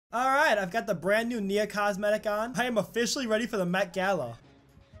right, I've got the brand new Nia cosmetic on. I am officially ready for the Met Gala.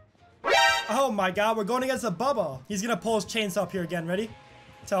 Oh my god, we're going against a Bubba. He's gonna pull his chainsaw up here again. Ready?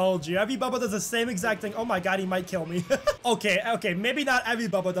 Told you. Every Bubba does the same exact thing. Oh my god, he might kill me. Okay, maybe not every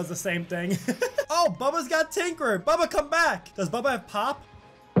Bubba does the same thing. Oh, Bubba's got Tinkerer. Bubba, come back. Does Bubba have pop?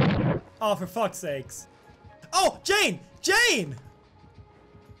 Oh, for fuck's sakes. Oh, Jane! Jane!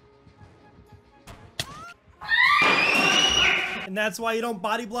 And that's why you don't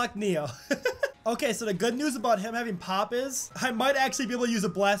body block Neo. Okay, so the good news about him having pop is I might actually be able to use a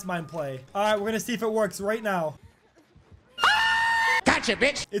blast mine play. All right, we're gonna see if it works right now. Gotcha,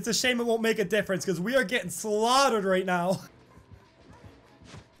 bitch. It's a shame it won't make a difference because we are getting slaughtered right now.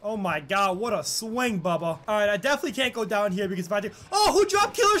 Oh my god, what a swing, Bubba. All right, I definitely can't go down here because if I do... Oh, who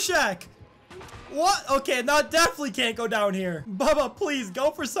dropped Killer Shack? What? Okay, no, definitely can't go down here. Bubba, please,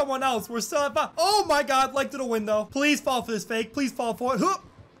 go for someone else. We're still at... Oh my god, leg to the window. Please fall for this fake. Please fall for it. Huh.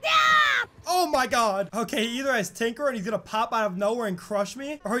 Oh my god. Okay, he either has Tinker and he's gonna pop out of nowhere and crush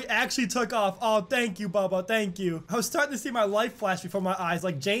me, or he actually took off. Oh, thank you, Bubba. Thank you. I was starting to see my life flash before my eyes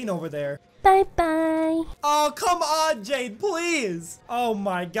like Jane over there. Bye-bye. Oh, come on, Jane, please. Oh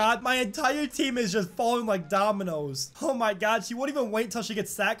my god, my entire team is just falling like dominoes. Oh my god, she won't even wait till she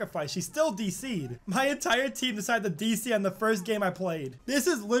gets sacrificed. She's still DC'd. My entire team decided to DC on the first game I played. This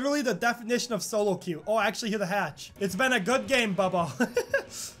is literally the definition of solo queue. Oh, I actually hear the hatch. It's been a good game,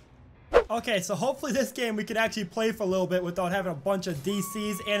 Bubba. Okay, so hopefully this game we can actually play for a little bit without having a bunch of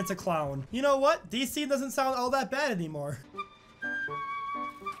DCs and it's a clown. You know what? DC doesn't sound all that bad anymore.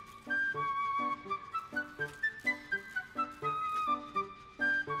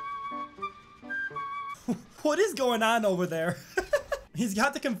 What is going on over there? He's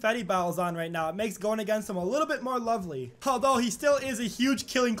got the confetti battles on right now. It makes going against him a little bit more lovely. Although he still is a huge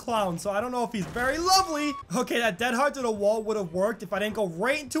killing clown, so I don't know if he's very lovely. Okay, that dead hard to the wall would have worked if I didn't go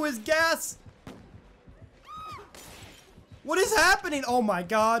right into his gas. What is happening? Oh my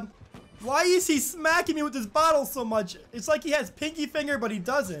god. Why is he smacking me with this bottle so much? It's like he has pinky finger, but he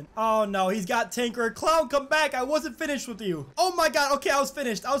doesn't. Oh no, he's got Tinker. Clown, come back. I wasn't finished with you. Oh my god. Okay, I was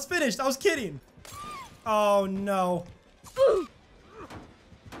finished. I was finished. I was kidding. Oh no.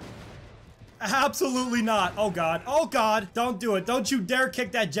 Absolutely not. Oh god. Oh god. Don't do it. Don't you dare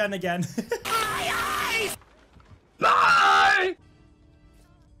kick that gen again. Bye!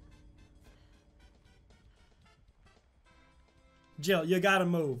 Jill, you gotta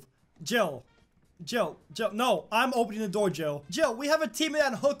move. Jill. No, I'm opening the door, Jill. Jill, we have a teammate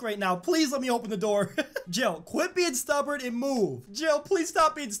on hook right now. Please let me open the door. Jill, quit being stubborn and move. Jill, please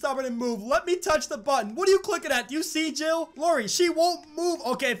stop being stubborn and move. Let me touch the button. What are you clicking at? Do you see, Jill? Lori, she won't move.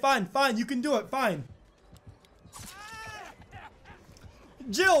 Okay, fine. You can do it. Fine.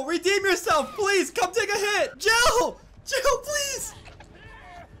 Jill, redeem yourself. Please, come take a hit. Jill, please.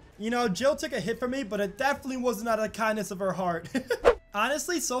 You know, Jill took a hit from me, but it definitely wasn't out of the kindness of her heart.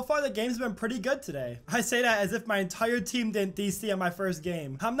 Honestly, so far the game's been pretty good today. I say that as if my entire team didn't DC on my first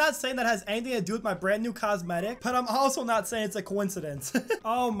game. I'm not saying that has anything to do with my brand new cosmetic, but I'm also not saying it's a coincidence.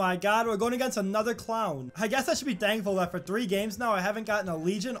 Oh my god, we're going against another clown. I guess I should be thankful that for 3 games now I haven't gotten a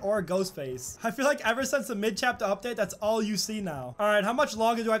Legion or a Ghostface. I feel like ever since the mid-chapter update, that's all you see now. Alright, how much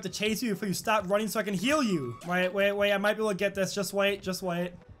longer do I have to chase you before you stop running so I can heal you? Wait, I might be able to get this. Just wait.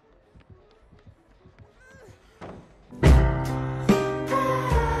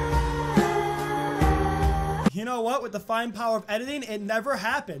 You know what? With the fine power of editing, it never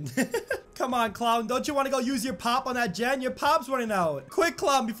happened. Come on, clown. Don't you want to go use your pop on that gen? Your pop's running out. Quick,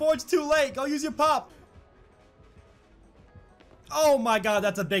 clown, before it's too late. Go use your pop. Oh my god,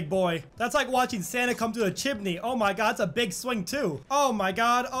 that's a big boy. That's like watching Santa come through a chimney. Oh my god, that's a big swing too. Oh my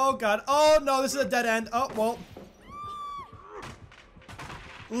god. Oh god. Oh no, this is a dead end. Oh, well.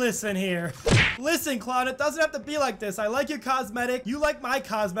 Listen here. Listen, clown, it doesn't have to be like this. I like your cosmetic. You like my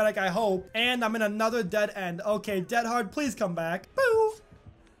cosmetic, I hope. And I'm in another dead end. Okay, dead hard, please come back. Boo!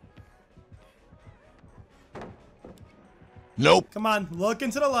 Nope. Come on, look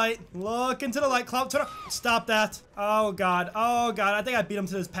into the light. Look into the light, clown. Turn up. Stop that. Oh, God. Oh, God. I think I beat him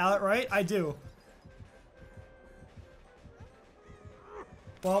to this pallet, right? I do.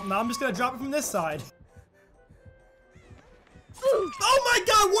 Well, now I'm just gonna drop it from this side. Oh my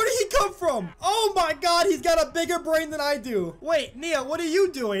god, where did he come from? Oh my god, he's got a bigger brain than I do. Wait, Nia, what are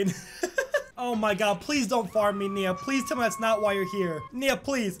you doing? Oh my god, please don't farm me, Nia. Please tell me that's not why you're here. Nia,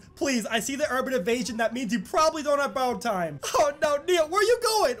 please, I see the urban evasion. That means you probably don't have borrowed time. Oh no, Nia, where are you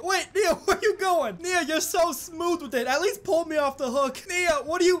going? Wait, Nia, where are you going? Nia, you're so smooth with it. At least pull me off the hook. Nia,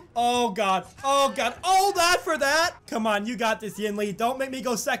 what are you? Oh god, all that for that? Come on, you got this, Yin Lee. Don't make me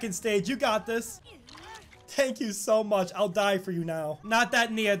go second stage. You got this. Thank you so much. I'll die for you now. Not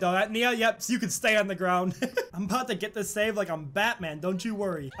that Nia, though. That Nia, yep, so you can stay on the ground. I'm about to get this save like I'm Batman. Don't you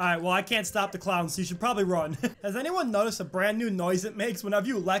worry. All right, well, I can't stop the clown, so you should probably run. Has anyone noticed a brand new noise it makes whenever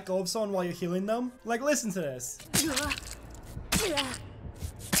you let go of someone while you're healing them? Like, listen to this.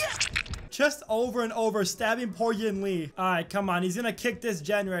 Just over and over, stabbing poor Yin Lee. All right, come on. He's gonna kick this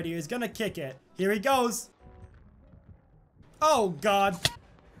gen right here. He's gonna kick it. Here he goes. Oh, God.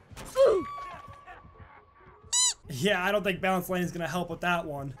 Yeah, I don't think balance lane is gonna help with that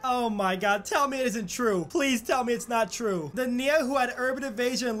one. Oh my God, tell me it isn't true. Please tell me it's not true. The Nia who had urban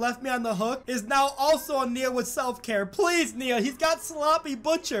evasion and left me on the hook is now also a Nia with self-care. Please, Nia, he's got sloppy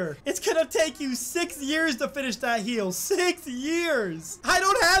butcher. It's gonna take you 6 years to finish that heal. 6 years. I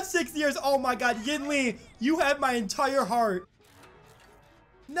don't have 6 years. Oh my God, Yin Lee, you have my entire heart.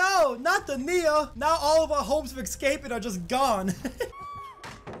 No, not the Nia. Now all of our hopes of escaping are just gone.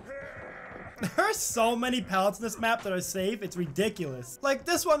 There are so many pallets in this map that are safe, it's ridiculous. Like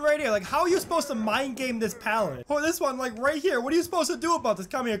this one right here, like how are you supposed to mind game this pallet? Or this one, like right here, what are you supposed to do about this?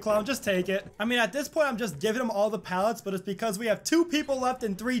 Come here, clown, just take it. I mean, at this point, I'm just giving him all the pallets, but it's because we have 2 people left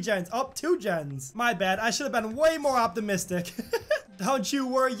in 3 gens. Up 2 gens. My bad, I should have been way more optimistic. Don't you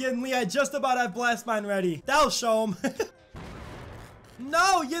worry, Yin Lee, I just about have Blast Mine ready. That'll show him.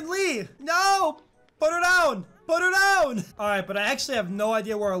 No, Yin Lee, no! Put her down! Put her down! Alright, but I actually have no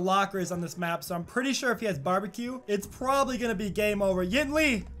idea where a locker is on this map, so I'm pretty sure if he has barbecue, it's probably gonna be game over. Yin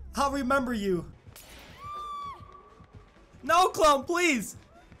Lee, I'll remember you. No, clown, please!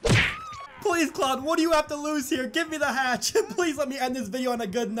 Please, clown, what do you have to lose here? Give me the hatch. Please let me end this video on a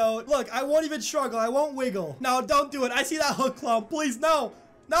good note. Look, I won't even struggle. I won't wiggle. No, don't do it. I see that hook, clown. Please, no.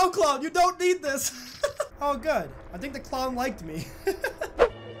 No, clown, you don't need this. Oh, good. I think the clown liked me.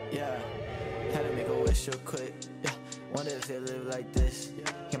 Yeah. Had to make a wish real quick. Yeah. Wonder if they live like this.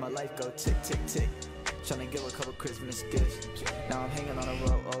 Hear my life go tick, tick, tick. Tryna give a couple Christmas gifts. Now I'm hanging on a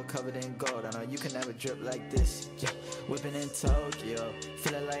rope, all covered in gold. I know you can never drip like this. Yeah. Whipping in Tokyo.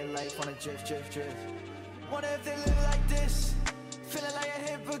 Feeling like life on a drift, drift, drift. Wonder if they live like this. Feeling like a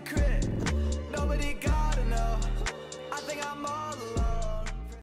hypocrite.